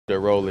their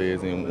role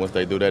is, and once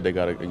they do that, they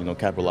got to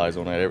capitalize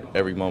on that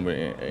every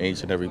moment and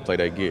each and every play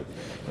they get.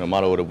 The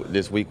motto of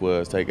this week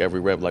was take every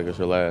rep like it's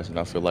your last, and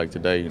I feel like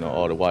today,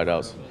 all the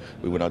wideouts,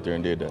 we went out there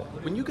and did that.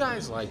 When you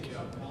guys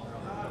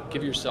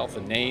give yourself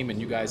a name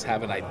and you guys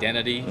have an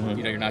identity,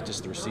 you're not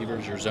just the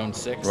receivers, you're zone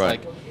 6.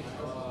 Right.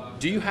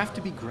 Do you have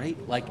to be great?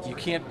 You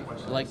can't,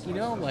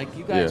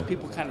 you guys,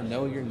 people kind of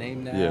know your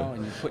name now,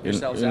 and you put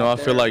yourselves out I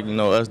there. feel like,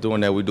 us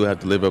doing that, we do have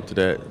to live up to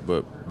that.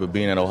 But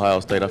being at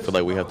Ohio State, I feel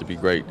like we have to be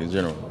great in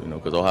general,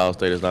 because Ohio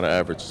State is not an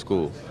average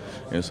school.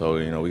 And so,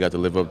 we got to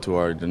live up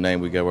to the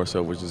name we gave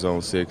ourselves, which is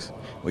Zone 6.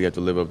 We have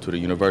to live up to the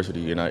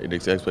university and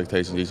its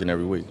expectations each and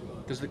every week.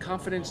 Does the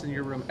confidence in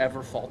your room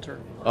ever falter?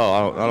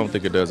 Oh, I don't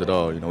think it does at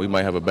all. We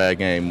might have a bad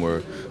game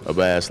or a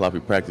bad, sloppy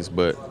practice,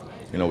 but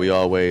we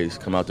always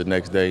come out the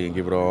next day and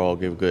give it our all,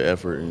 give a good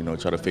effort, and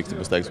try to fix the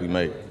mistakes we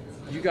made.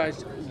 You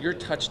guys, your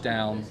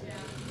touchdown,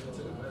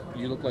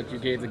 you look like you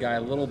gave the guy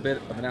a little bit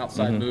of an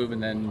outside move,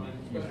 and then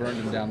you burned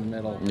him down the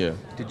middle. Yeah.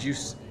 Did you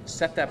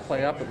set that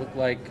play up? It looked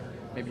like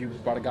maybe you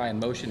brought a guy in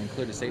motion and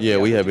cleared a safety. Yeah,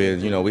 we have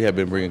been, we have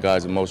been bringing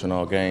guys in motion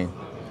all game.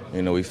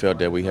 We felt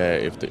that we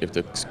had, if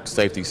the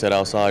safety set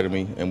outside of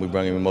me and we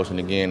bring him in motion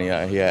again,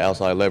 he had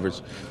outside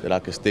leverage that I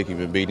could stick him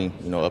and beat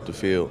him, up the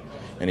field.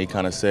 And he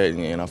kind of set,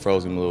 and I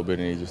froze him a little bit,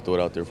 and he just threw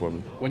it out there for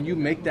me. When you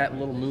make that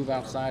little move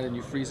outside and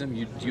you freeze him,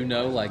 do you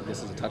know,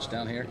 this is a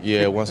touchdown here?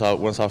 Yeah, once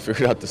I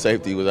figured out the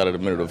safety was out of the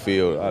middle of the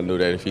field, I knew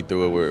that if he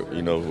threw it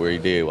where he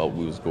did,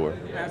 we would score.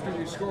 After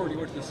you scored, you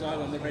went to the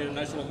sideline and made a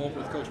nice little moment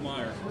with Coach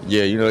Meyer.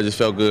 Yeah, it just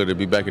felt good to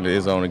be back in the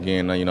end zone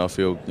again. I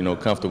feel,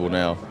 comfortable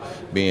now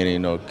being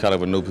in, kind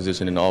of a new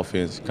position in the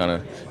offense, kind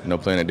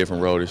of, playing a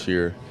different role this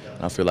year.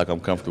 I feel like I'm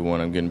comfortable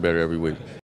and I'm getting better every week.